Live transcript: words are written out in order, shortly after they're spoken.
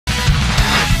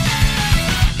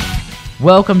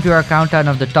Welcome to our countdown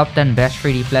of the top 10 best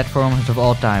 3D platformers of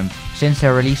all time. Since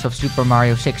the release of Super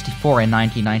Mario 64 in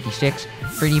 1996,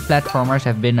 3D platformers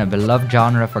have been a beloved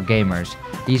genre for gamers.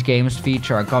 These games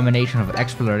feature a combination of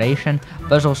exploration,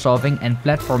 puzzle solving and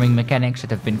platforming mechanics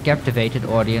that have been captivated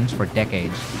audience for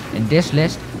decades. In this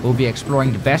list, we'll be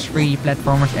exploring the best 3D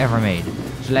platformers ever made.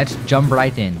 So let's jump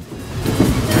right in.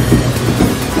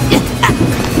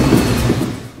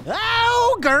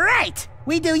 Oh, great!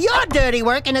 We do your dirty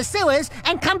work in the sewers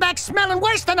and come back smelling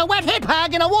worse than a wet hip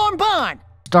hog in a warm barn!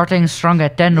 Starting strong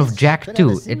at 10 with Jak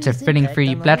II, it's a thrilling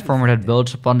 3D platformer that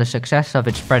builds upon the success of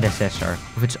its predecessor.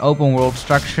 With its open world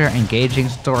structure, engaging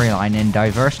storyline and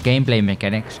diverse gameplay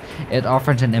mechanics, it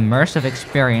offers an immersive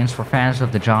experience for fans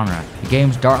of the genre. The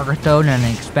game's darker tone and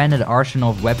an expanded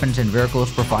arsenal of weapons and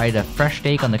vehicles provide a fresh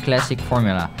take on the classic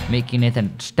formula, making it a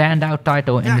standout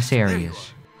title in the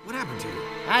series. What happened to you?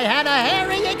 I had a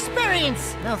hairy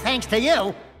experience, no thanks to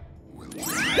you.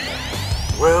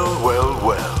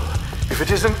 Well. If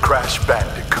it isn't Crash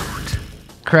Bandicoot.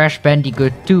 Crash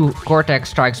Bandicoot 2 Cortex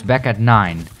Strikes Back at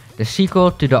 9. The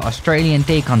sequel to the Australian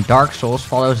take on Dark Souls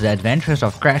follows the adventures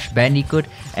of Crash Bandicoot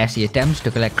as he attempts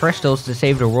to collect crystals to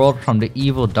save the world from the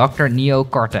evil Dr. Neo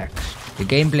Cortex. The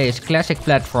gameplay is classic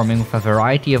platforming with a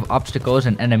variety of obstacles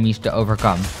and enemies to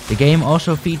overcome. The game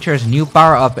also features new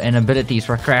power-up and abilities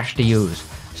for Crash to use,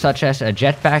 such as a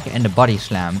jetpack and a body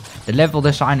slam. The level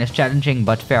design is challenging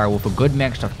but fair with a good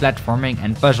mix of platforming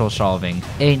and puzzle solving.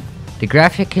 8. The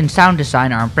graphic and sound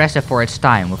design are impressive for its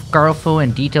time, with colorful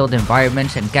and detailed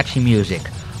environments and catchy music.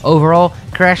 Overall,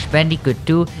 Crash Bandicoot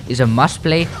 2 is a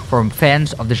must-play for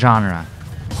fans of the genre.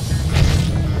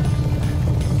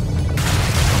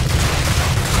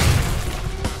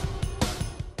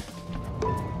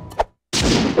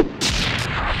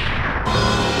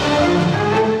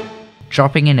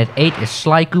 Dropping in at 8 is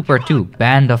Sly Cooper 2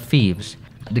 Band of Thieves.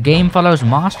 The game follows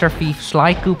master thief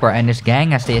Sly Cooper and his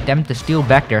gang as they attempt to steal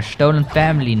back their stolen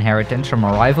family inheritance from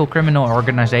a rival criminal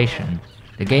organization.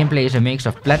 The gameplay is a mix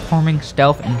of platforming,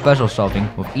 stealth and puzzle solving,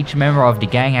 with each member of the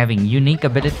gang having unique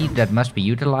abilities that must be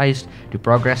utilized to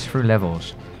progress through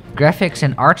levels. Graphics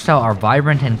and art style are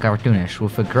vibrant and cartoonish,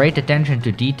 with a great attention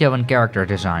to detail and character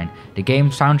design. The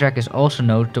game's soundtrack is also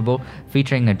notable,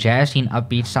 featuring a jazzy and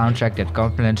upbeat soundtrack that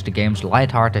complements the game's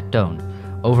light-hearted tone.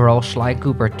 Overall, Sly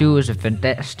Cooper 2 is a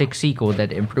fantastic sequel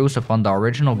that improves upon the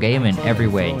original game in every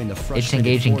way. Its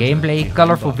engaging gameplay,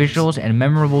 colorful visuals and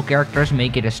memorable characters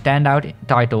make it a standout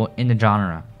title in the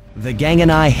genre. The gang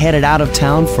and I headed out of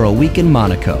town for a week in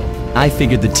Monaco. I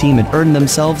figured the team had earned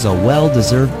themselves a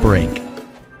well-deserved break.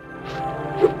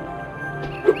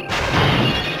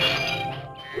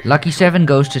 Lucky 7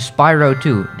 goes to Spyro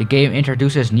 2. The game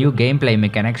introduces new gameplay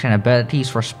mechanics and abilities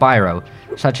for Spyro,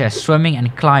 such as swimming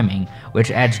and climbing, which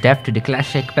adds depth to the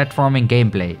classic platforming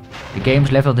gameplay. The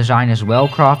game's level design is well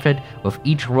crafted, with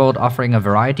each world offering a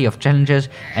variety of challenges,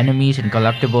 enemies and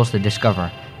collectibles to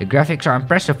discover. The graphics are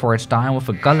impressive for its time, with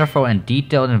a colorful and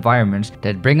detailed environments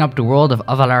that bring up the world of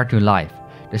Avalar to life.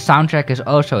 The soundtrack is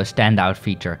also a standout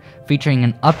feature, featuring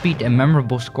an upbeat and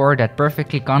memorable score that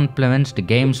perfectly complements the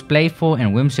game's playful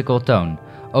and whimsical tone.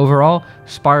 Overall,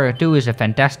 Spyro 2 is a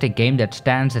fantastic game that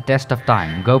stands the test of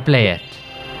time. Go play it!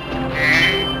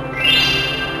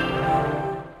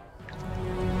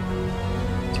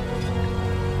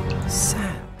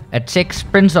 At 6,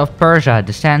 Prince of Persia: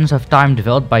 The Sands of Time,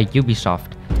 developed by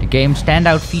Ubisoft. The game's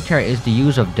standout feature is the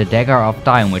use of the Dagger of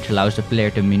Time, which allows the player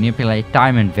to manipulate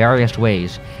time in various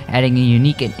ways, adding a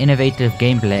unique and innovative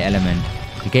gameplay element.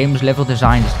 The game's level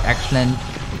design is excellent,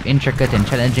 with intricate and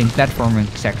challenging platforming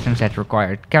sections that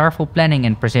require careful planning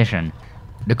and precision.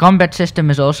 The combat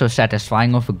system is also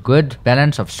satisfying, with a good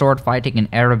balance of sword fighting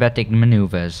and aerobatic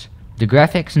maneuvers. The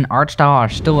graphics and art style are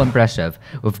still impressive,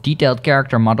 with detailed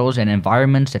character models and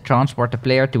environments that transport the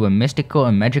player to a mystical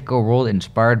and magical world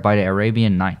inspired by the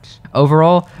Arabian Nights.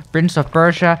 Overall, Prince of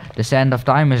Persia: The Sands of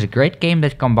Time is a great game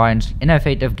that combines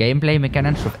innovative gameplay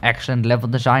mechanics with excellent level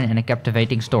design and a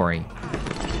captivating story.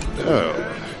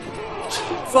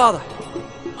 Father,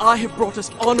 I have brought us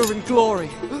honor and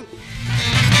glory.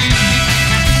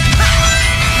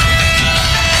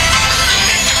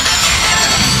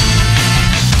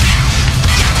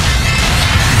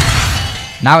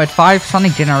 Now at 5,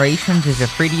 Sonic Generations is a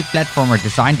 3D platformer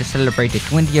designed to celebrate the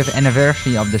 20th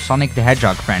anniversary of the Sonic the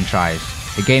Hedgehog franchise.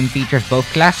 The game features both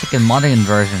classic and modern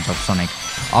versions of Sonic,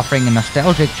 offering a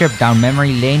nostalgic trip down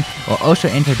memory lane while also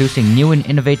introducing new and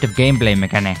innovative gameplay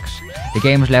mechanics. The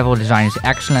game's level design is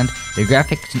excellent, the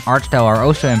graphics and art style are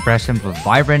also impressive, with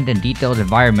vibrant and detailed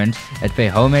environments that pay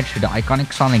homage to the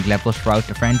iconic Sonic levels throughout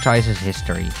the franchise's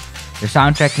history. The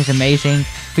soundtrack is amazing,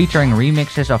 featuring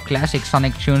remixes of classic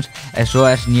Sonic tunes as well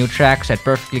as new tracks that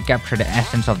perfectly capture the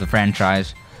essence of the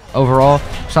franchise. Overall,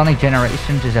 Sonic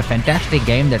Generations is a fantastic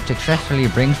game that successfully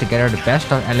brings together the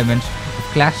best of elements of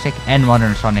classic and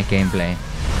modern Sonic gameplay.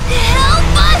 Help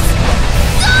us!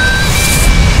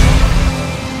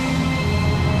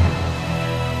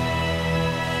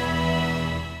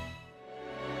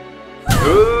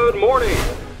 Good morning,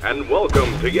 and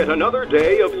welcome to yet another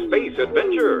day of space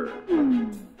adventure.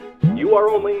 You are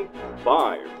only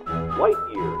 5 light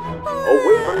years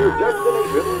away from your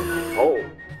destination,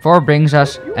 home. 4 brings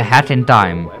us A Hat in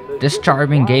Time. This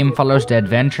charming game follows the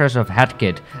adventures of Hat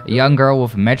Kid, a young girl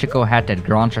with a magical hat that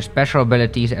grants her special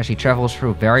abilities as she travels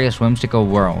through various whimsical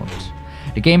worlds.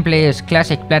 The gameplay is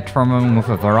classic platforming with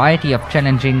a variety of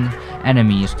challenging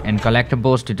enemies and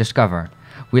collectibles to discover.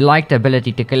 We like the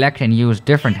ability to collect and use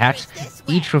different hats,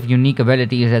 each with unique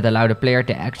abilities that allow the player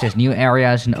to access new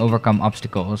areas and overcome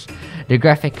obstacles. The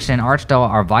graphics and art style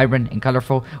are vibrant and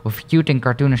colorful, with a cute and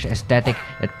cartoonish aesthetic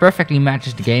that perfectly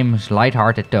matches the game's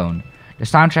light-hearted tone. The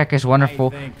soundtrack is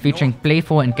wonderful, featuring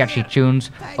playful and catchy tunes.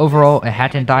 Overall, A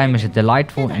Hat in Time is a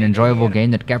delightful and enjoyable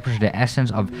game that captures the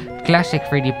essence of classic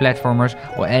 3D platformers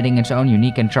while adding its own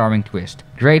unique and charming twist.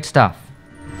 Great stuff!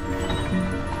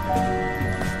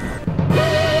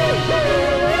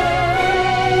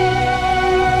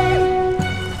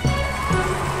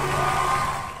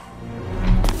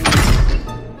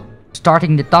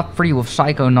 Starting the top 3 with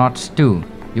Phychonauts 2.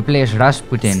 You play as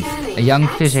Rasputin, a young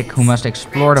physic who must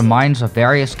explore the minds of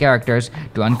various characters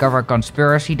to uncover a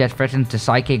conspiracy that threatens the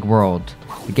psychic world.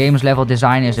 The game's level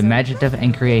design is imaginative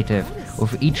and creative,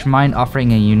 with each mind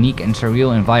offering a unique and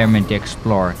surreal environment to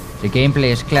explore. The gameplay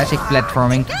is classic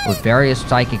platforming with various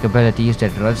psychic abilities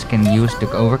that Ras can use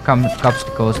to overcome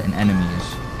obstacles and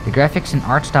enemies. The graphics and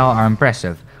art style are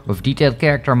impressive, with detailed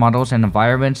character models and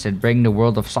environments that bring the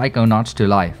world of Phychonauts to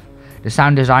life. The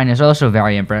sound design is also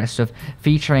very impressive,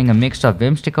 featuring a mix of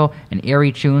whimsical and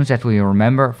eerie tunes that we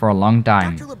remember for a long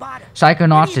time.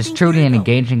 Phychonauts is truly an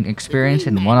engaging experience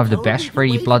and one of the best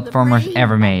 3D platformers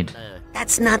ever made.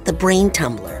 That's not the brain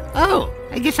tumbler. Oh,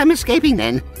 I guess I'm escaping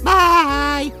then.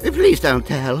 Bye! Please don't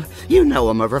tell. You know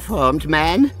I'm a reformed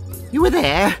man. You were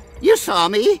there. You saw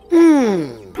me.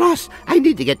 Plus, I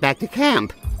need to get back to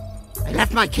camp. I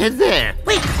left my kid there.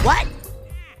 Wait, what?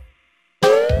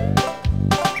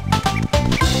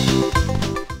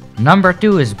 Number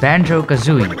 2 is Banjo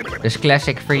Kazooie. This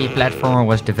classic 3D platformer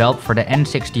was developed for the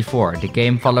N64. The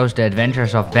game follows the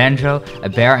adventures of Banjo, a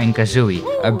bear, and Kazooie,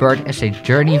 a bird, as they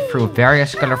journey through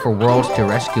various colorful worlds to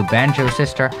rescue Banjo's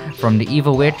sister from the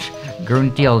evil witch,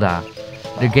 Gruntilda.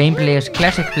 The gameplay is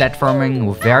classic platforming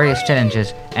with various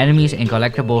challenges, enemies, and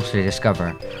collectibles to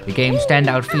discover. The game's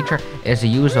standout feature is the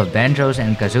use of Banjo's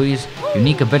and Kazooie's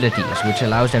unique abilities, which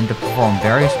allows them to perform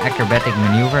various acrobatic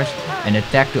maneuvers and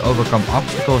attack to overcome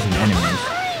obstacles and enemies.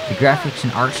 The graphics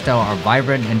and art style are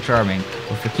vibrant and charming,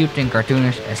 with a cute and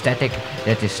cartoonish aesthetic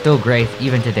that is still great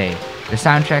even today. The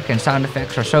soundtrack and sound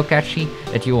effects are so catchy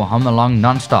that you will hum along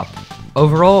non-stop.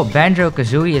 Overall, Banjo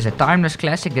Kazooie is a timeless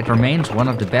classic that remains one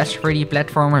of the best 3D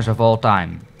platformers of all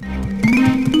time.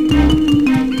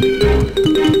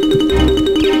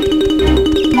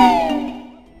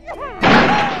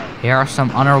 Here are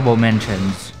some honorable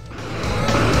mentions.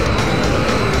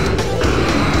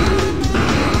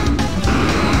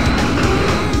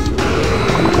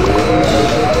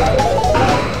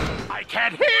 I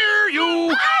can't hear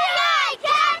you! Aye, aye,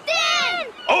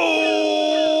 Captain!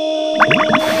 Oh!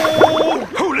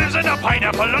 Who lives in a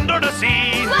pineapple under the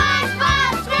sea?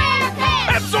 SpongeBob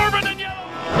SquarePants! Absorbent and yellow!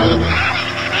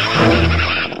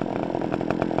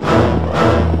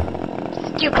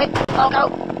 Stupid Pogo!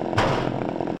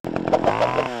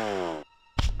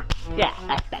 Yeah,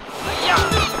 that's better.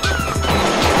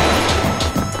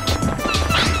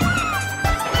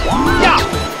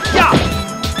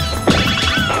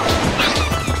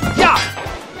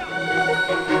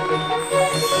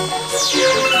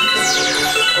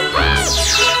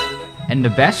 And the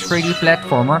best 3D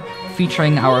platformer,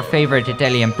 featuring our favorite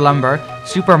Italian plumber,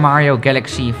 Super Mario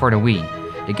Galaxy for the Wii.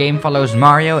 The game follows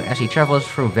Mario as he travels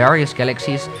through various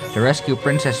galaxies to rescue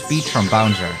Princess Peach from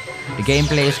Bowser. The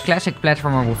gameplay is classic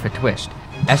platformer with a twist,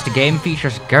 as the game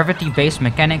features gravity-based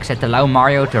mechanics that allow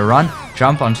Mario to run,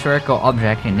 jump on spherical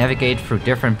objects and navigate through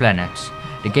different planets.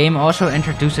 The game also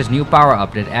introduces new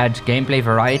power-up that adds gameplay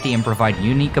variety and provides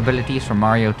unique abilities for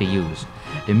Mario to use.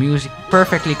 The music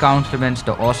perfectly complements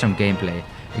the awesome gameplay.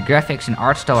 The graphics and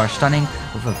art style are stunning,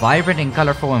 with a vibrant and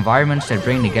colorful environments that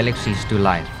bring the galaxies to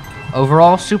life.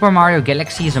 Overall, Super Mario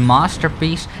Galaxy is a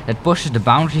masterpiece that pushes the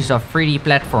boundaries of 3D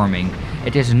platforming.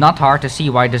 It is not hard to see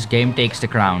why this game takes the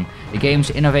crown. The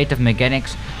game's innovative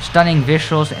mechanics, stunning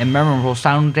visuals and memorable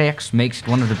soundtracks makes it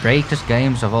one of the greatest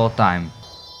games of all time.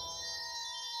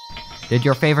 Did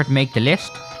your favorite make the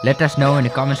list? Let us know in the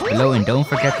comments below and don't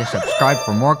forget to subscribe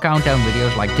for more countdown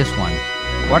videos like this one.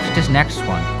 Watch this next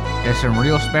one. There's some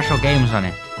real special games on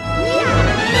it.